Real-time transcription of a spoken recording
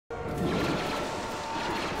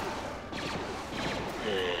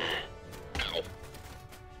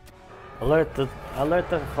Alert the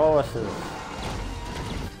forces.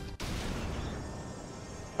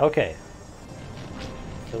 Okay.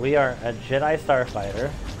 So we are a Jedi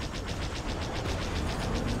starfighter.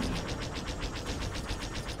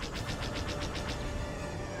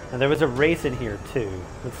 And there was a race in here too.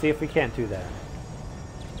 Let's see if we can't do that.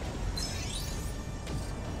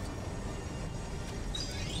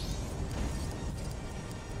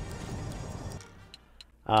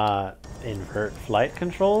 Invert flight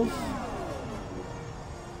controls?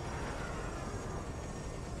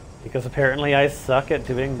 Because apparently I suck at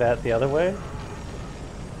doing that the other way?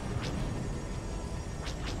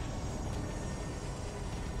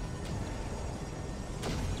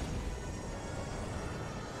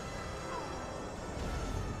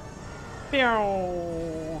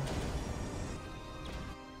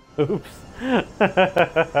 Oops.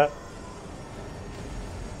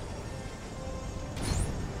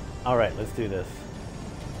 Alright, let's do this.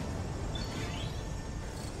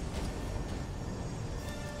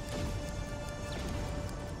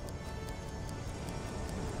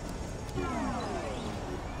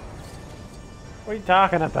 What are you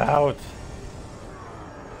talking about?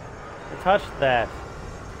 I touched that.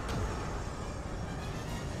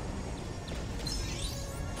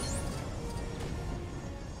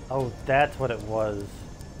 Oh, that's what it was.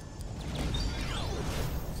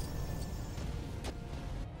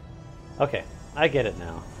 Okay, I get it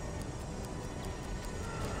now.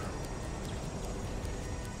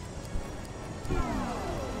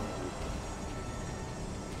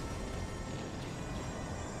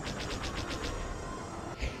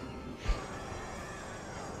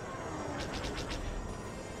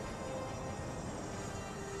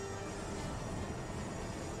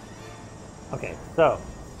 Okay, so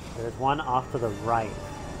there's one off to the right.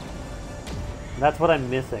 That's what I'm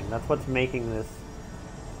missing. That's what's making this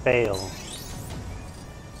fail.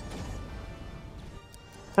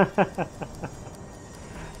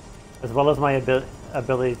 As well as my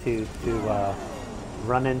ability to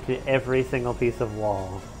run into every single piece of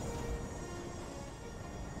wall.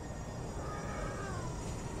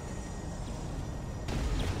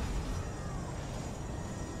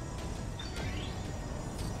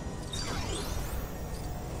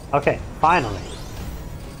 Okay, finally.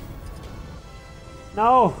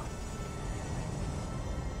 No!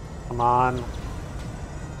 Come on.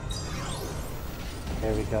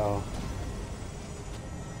 There we go.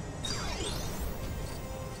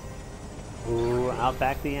 Ooh, out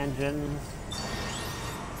back the engines.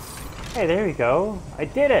 Hey, there we go. I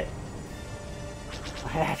did it!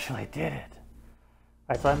 I actually did it.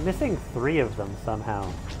 Alright, so I'm missing 3 of them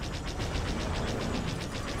somehow.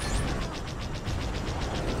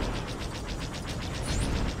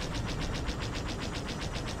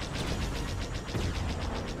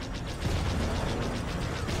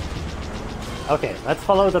 Okay, let's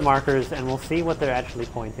follow the markers and we'll see what they're actually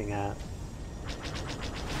pointing at.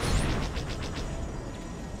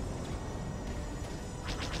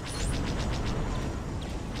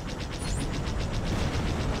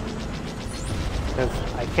 Because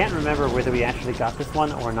I can't remember whether we actually got this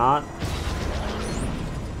one or not.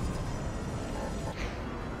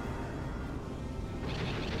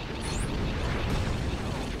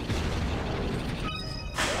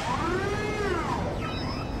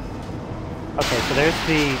 Okay, so there's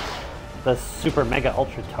the super mega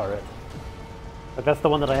ultra turret. But that's the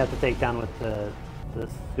one that I have to take down with the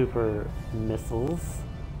super missiles.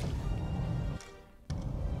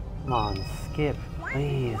 Come on, skip,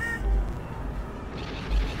 please.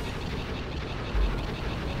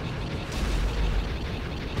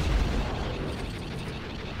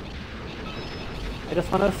 I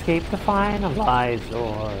just want to escape the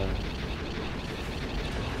finalizer.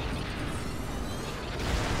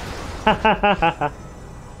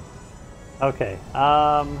 Okay,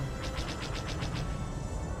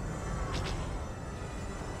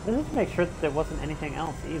 let's make sure that there wasn't anything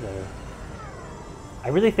else either. I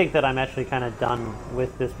really think that I'm actually kind of done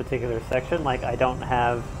with this particular section, like I don't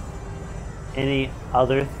have any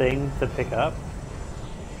other thing to pick up.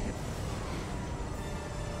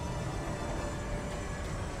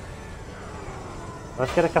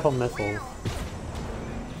 Let's get a couple missiles.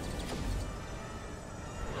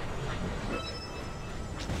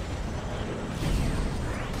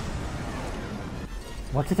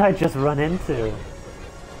 What did I just run into?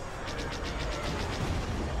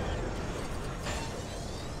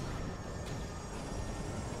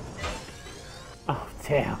 Oh,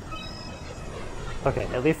 damn. Okay,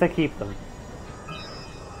 at least I keep them.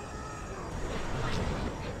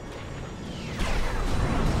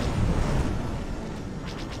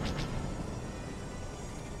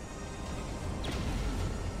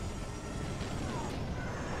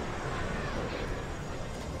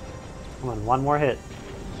 on, one more hit.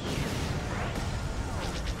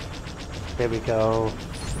 There we go.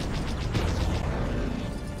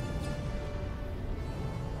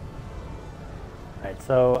 Alright,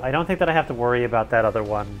 so I don't think that I have to worry about that other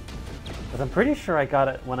one. Because I'm pretty sure I got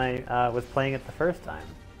it when I was playing it the first time.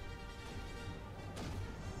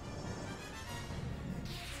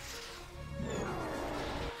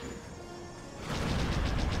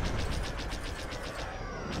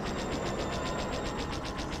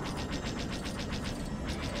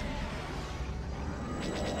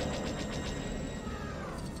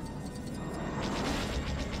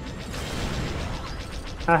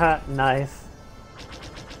 Haha, nice.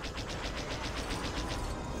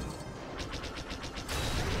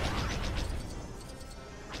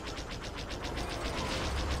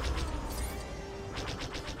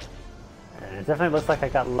 And it definitely looks like I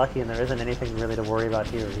got lucky and there isn't anything really to worry about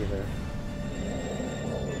here either.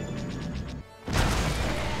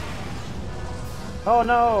 Oh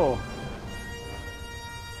no!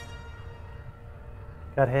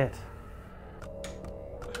 Got hit.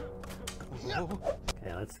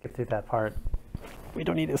 Okay, let's skip through that part. We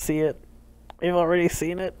don't need to see it. We've already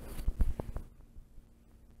seen it.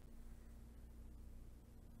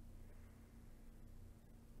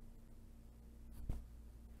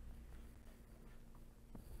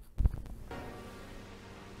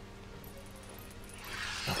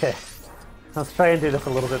 Okay, let's try and do this a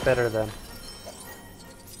little bit better then.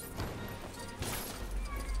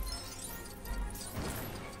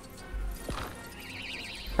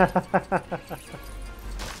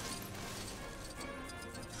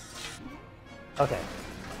 Okay.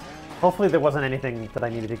 Hopefully there wasn't anything that I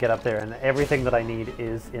needed to get up there, and everything that I need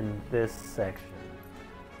is in this section.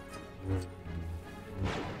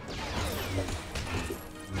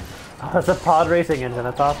 Oh, it's a pod racing engine,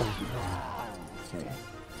 that's awesome. Okay.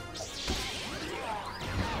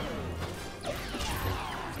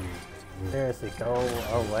 Seriously, go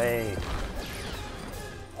away.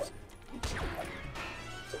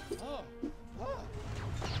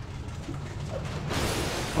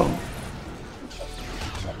 Boom.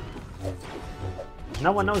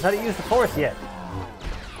 No one knows how to use the Force yet.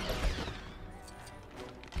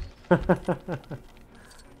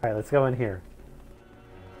 Alright, let's go in here.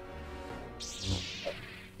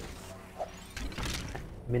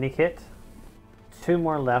 Mini kit. 2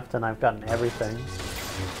 more left and I've gotten everything.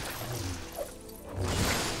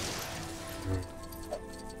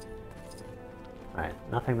 Alright,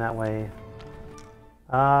 nothing that way.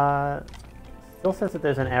 Still says that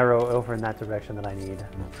there's an arrow over in that direction that I need.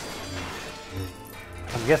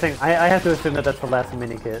 I'm guessing, I have to assume that that's the last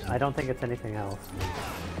mini kit. I don't think it's anything else.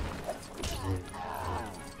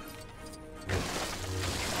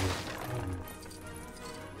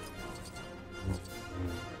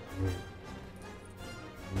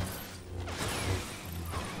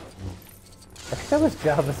 I think that was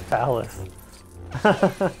Jabba's palace.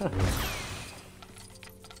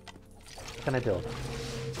 What can I build?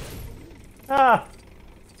 Ah!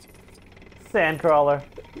 Sandcrawler.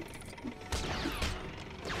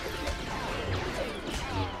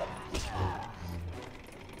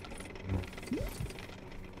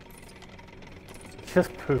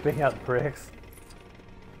 Just pooping out bricks.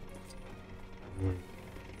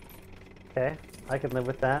 Okay, I can live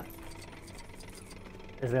with that.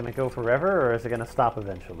 Is it gonna go forever, or is it gonna stop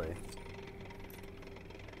eventually?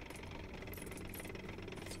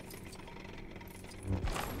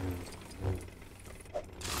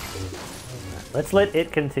 Let's let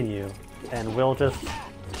it continue, and we'll just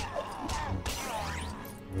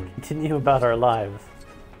continue about our lives.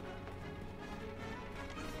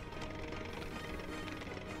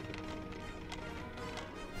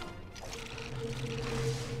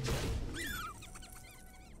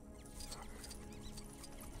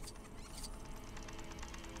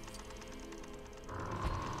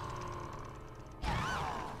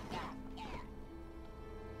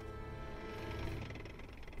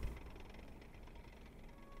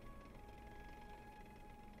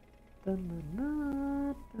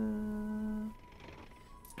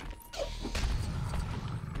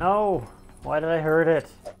 No! Why did I hurt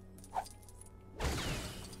it?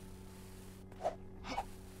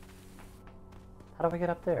 How do we get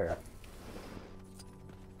up there?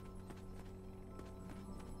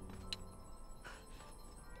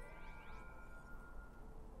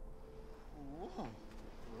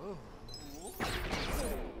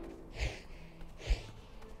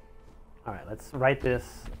 Alright, let's write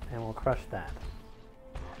this and we'll crush that.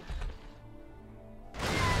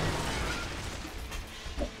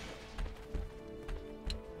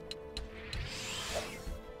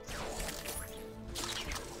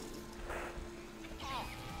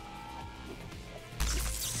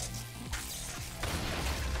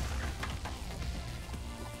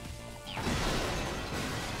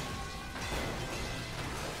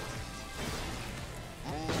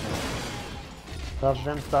 of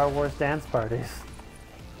them Star Wars dance parties.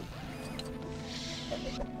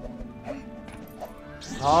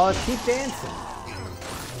 Oh, keep dancing!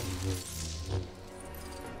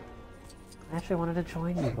 I actually wanted to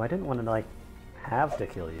join you. I didn't want to, like, have to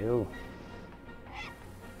kill you.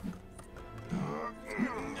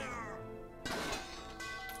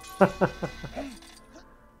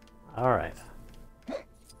 Alright.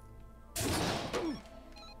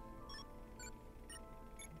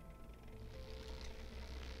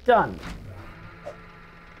 Done!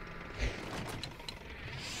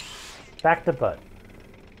 Back to butt.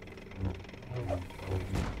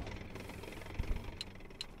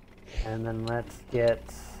 And then let's get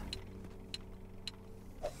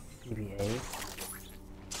BB-8.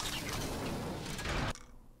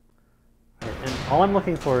 Right, and all I'm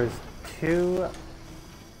looking for is two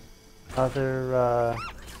other,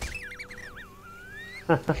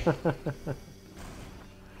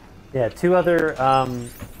 yeah, two other,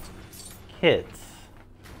 kits.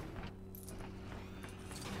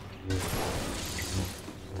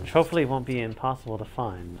 Which hopefully won't be impossible to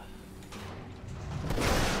find.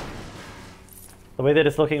 The way that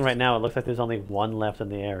it's looking right now, it looks like there's only one left in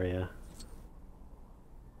the area.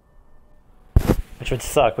 Which would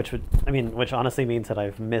suck, which honestly means that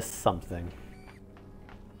I've missed something.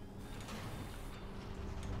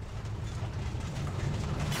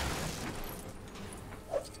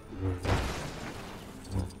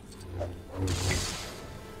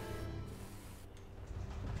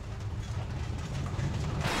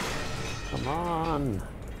 Come on!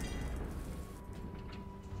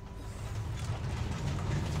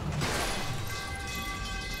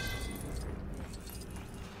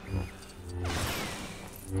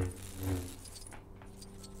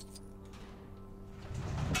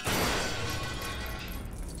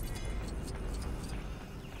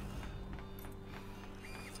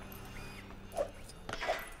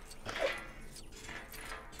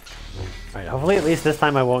 Alright, hopefully at least this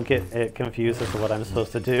time I won't get it confused as to what I'm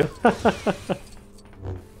supposed to do.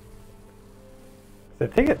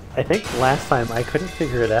 I think last time I couldn't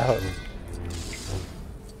figure it out.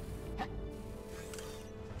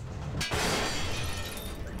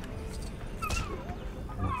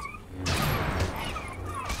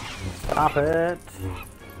 Stop it!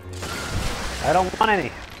 I don't want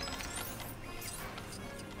any!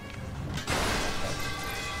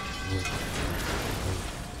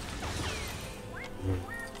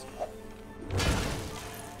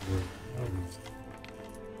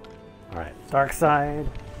 Alright, dark side.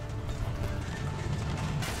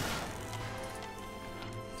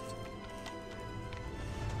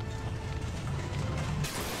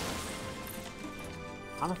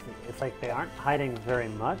 Honestly, it's like they aren't hiding very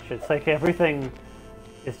much. It's like everything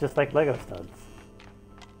is just like Lego studs.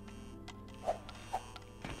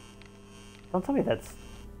 Don't tell me that's...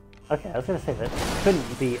 Okay, I was gonna say that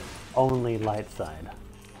couldn't be only light side.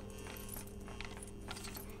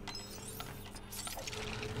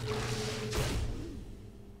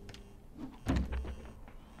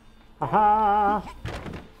 Aha!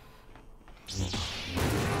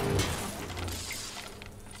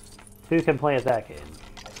 Who can play at that game?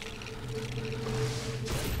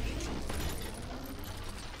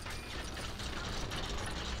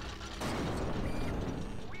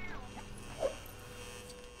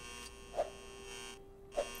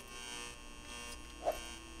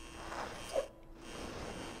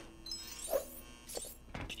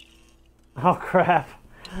 Oh crap!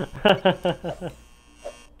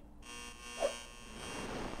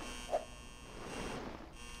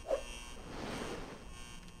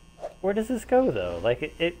 Where does this go though? Like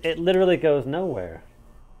it literally goes nowhere.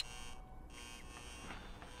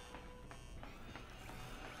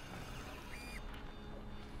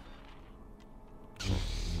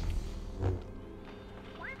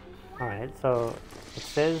 Alright, so it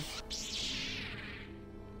says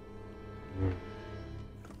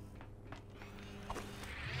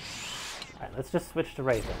alright, let's just switch to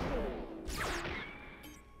right then.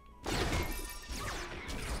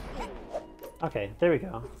 Okay, there we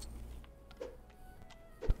go.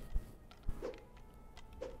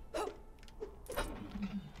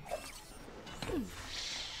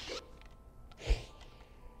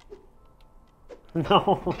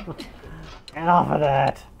 No! Get off of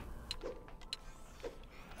that!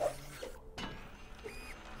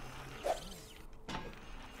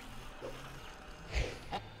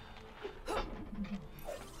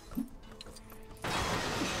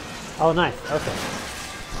 Oh, nice. Okay.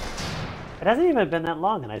 It hasn't even been that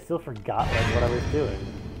long, and I still forgot like what I was doing.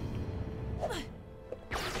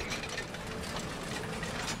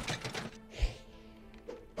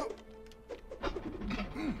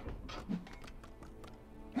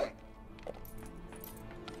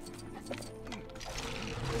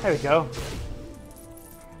 There we go.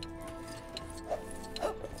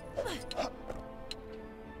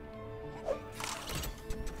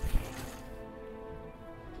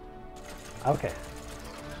 Okay.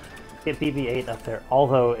 Get BB-8 up there,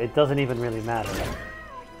 although it doesn't even really matter.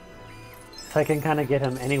 So I can kind of get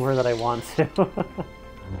him anywhere that I want to.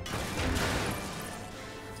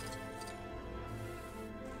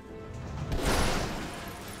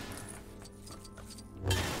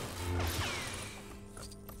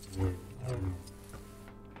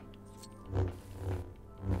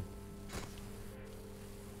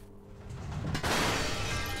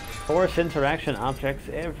 Force interaction objects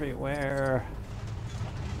everywhere.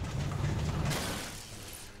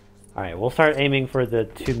 Alright, we'll start aiming for the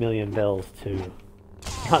 2 million bells too.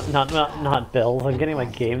 Not bells, I'm getting my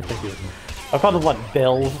games confused. I'll call them what?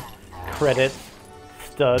 Bells, credits,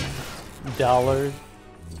 studs, dollars.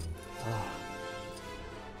 Oh.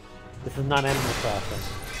 This is not Animal Crossing.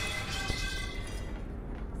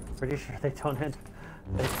 Pretty sure they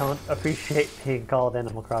don't appreciate being called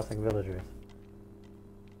Animal Crossing villagers.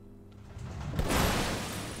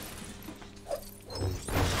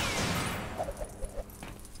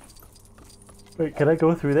 Wait, can I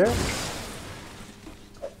go through there?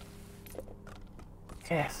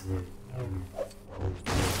 Yes.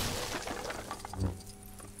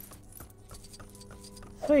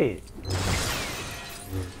 Sweet.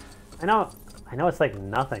 I know it's like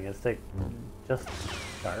nothing, it's like just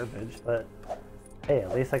garbage, but hey,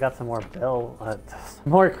 at least I got some more some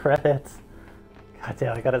more credits. God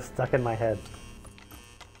damn, I got it stuck in my head.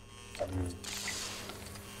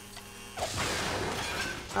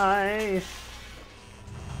 Nice.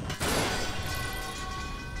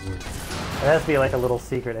 It has to be like a little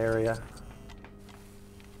secret area.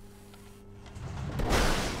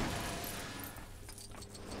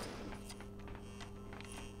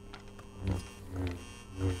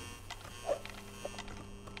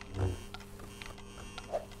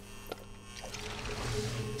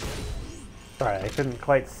 Sorry, I couldn't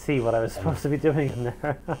quite see what I was supposed to be doing in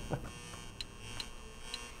there.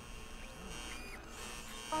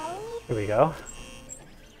 Here we go.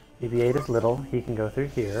 BB-8 is little, he can go through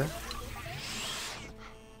here.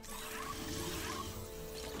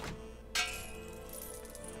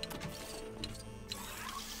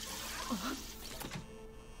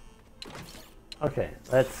 Okay,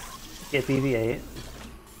 let's get BB-8.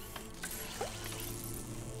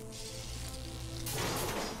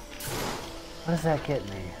 What does that get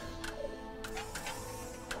me?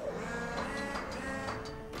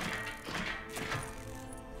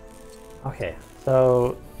 Okay,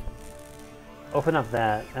 so open up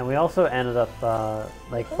that, and we also ended up,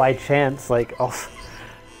 like, by chance, like, also...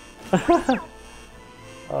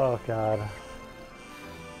 Oh, God.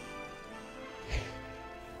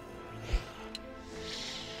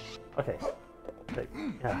 Okay.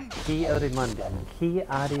 Yeah, Ki Arimundi. Ki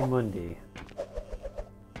Arimundi.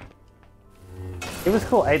 It was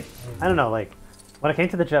cool. I don't know, like, when it came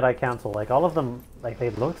to the Jedi Council, like, all of them, like, they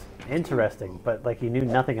looked interesting, but, like, you knew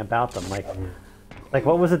nothing about them. Like,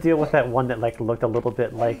 what was the deal with that one that, like, looked a little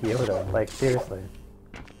bit like Yoda? Like, seriously.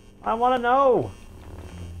 I want to know!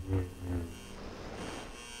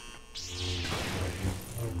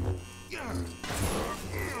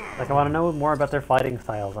 Like, I want to know more about their fighting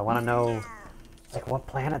styles. I want to know, like, what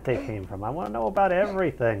planet they came from. I want to know about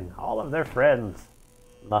everything. All of their friends.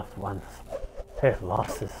 Loved ones. Their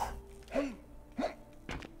losses.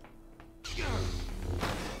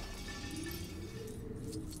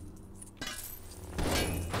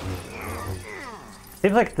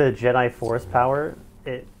 Seems like the Jedi Force power,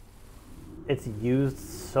 it's used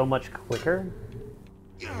so much quicker.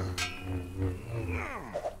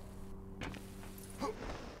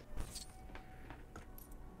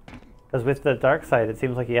 Because with the dark side, it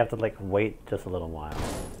seems like you have to, like, wait just a little while.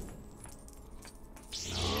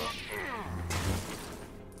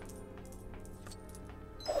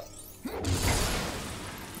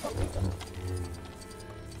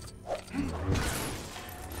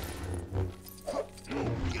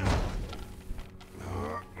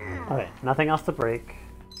 Okay, nothing else to break.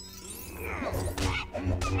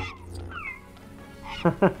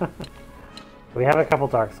 We have a couple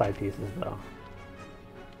dark side pieces, though.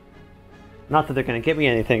 Not that they're gonna get me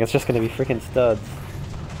anything, it's just gonna be freaking studs.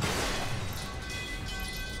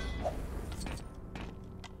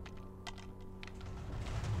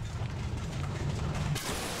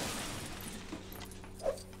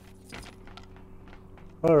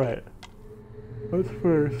 Alright. What's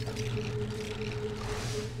first?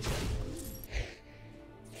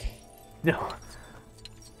 No.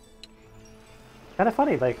 Kinda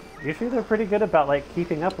funny, like, usually they're pretty good about, like,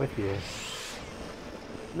 keeping up with you.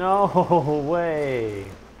 No way.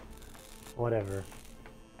 Whatever.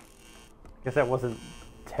 Guess that wasn't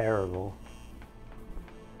terrible.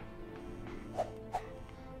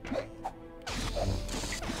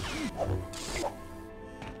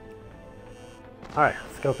 Alright,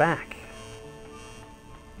 let's go back.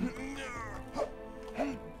 To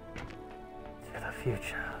the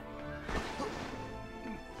future.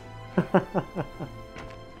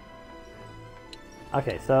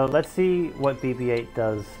 Okay, so let's see what BB-8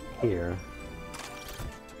 does here.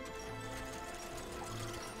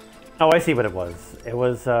 Oh, I see what it was. It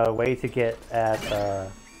was a way to get at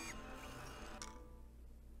a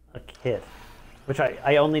kit, which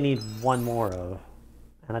I only need one more of,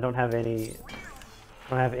 and I don't have any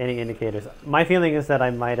indicators. My feeling is that I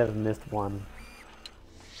might have missed one.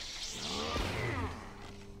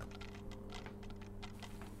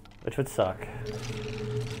 Which would suck.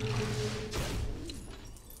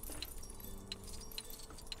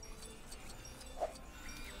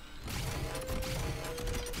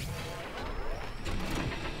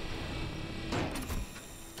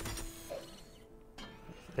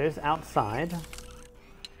 There's outside.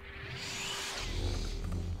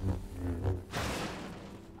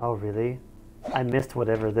 Oh, really? I missed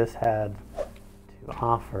whatever this had to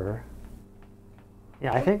offer.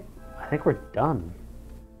 Yeah, I think we're done.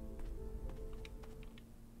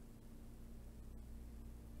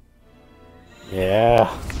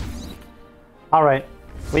 Yeah. All right,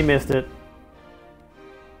 we missed it.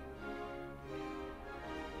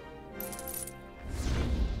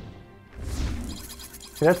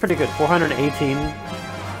 That's pretty good. 418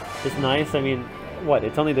 is nice. I mean, what?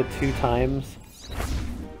 It's only the 2 times,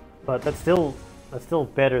 but that's still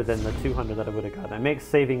better than the 200 that I would have gotten. It makes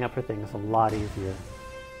saving up for things a lot easier.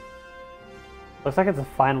 Looks like it's a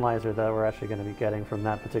finalizer that we're actually going to be getting from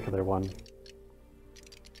that particular one.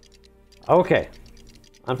 Okay.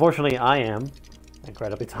 Unfortunately, I am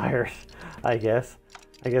incredibly tired. I guess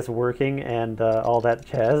working and all that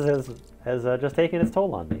jazz has just taken its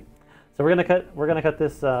toll on me. So we're gonna cut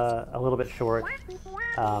this a little bit short.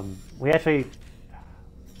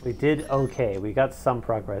 We did okay. We got some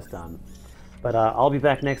progress done, but I'll be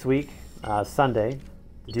back next week, Sunday,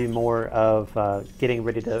 to do more of getting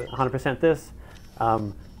ready to 100% this.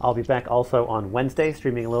 I'll be back also on Wednesday,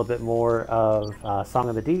 streaming a little bit more of Song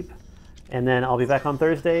of the Deep, and then I'll be back on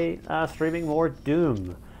Thursday, streaming more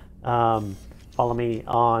Doom. Follow me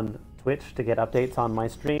on Twitch to get updates on my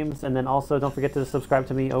streams, and then also don't forget to subscribe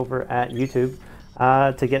to me over at YouTube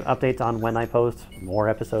to get updates on when I post more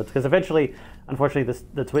episodes, because eventually, unfortunately,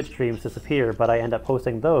 the Twitch streams disappear, but I end up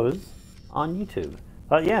posting those on YouTube.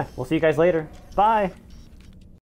 But yeah, we'll see you guys later. Bye!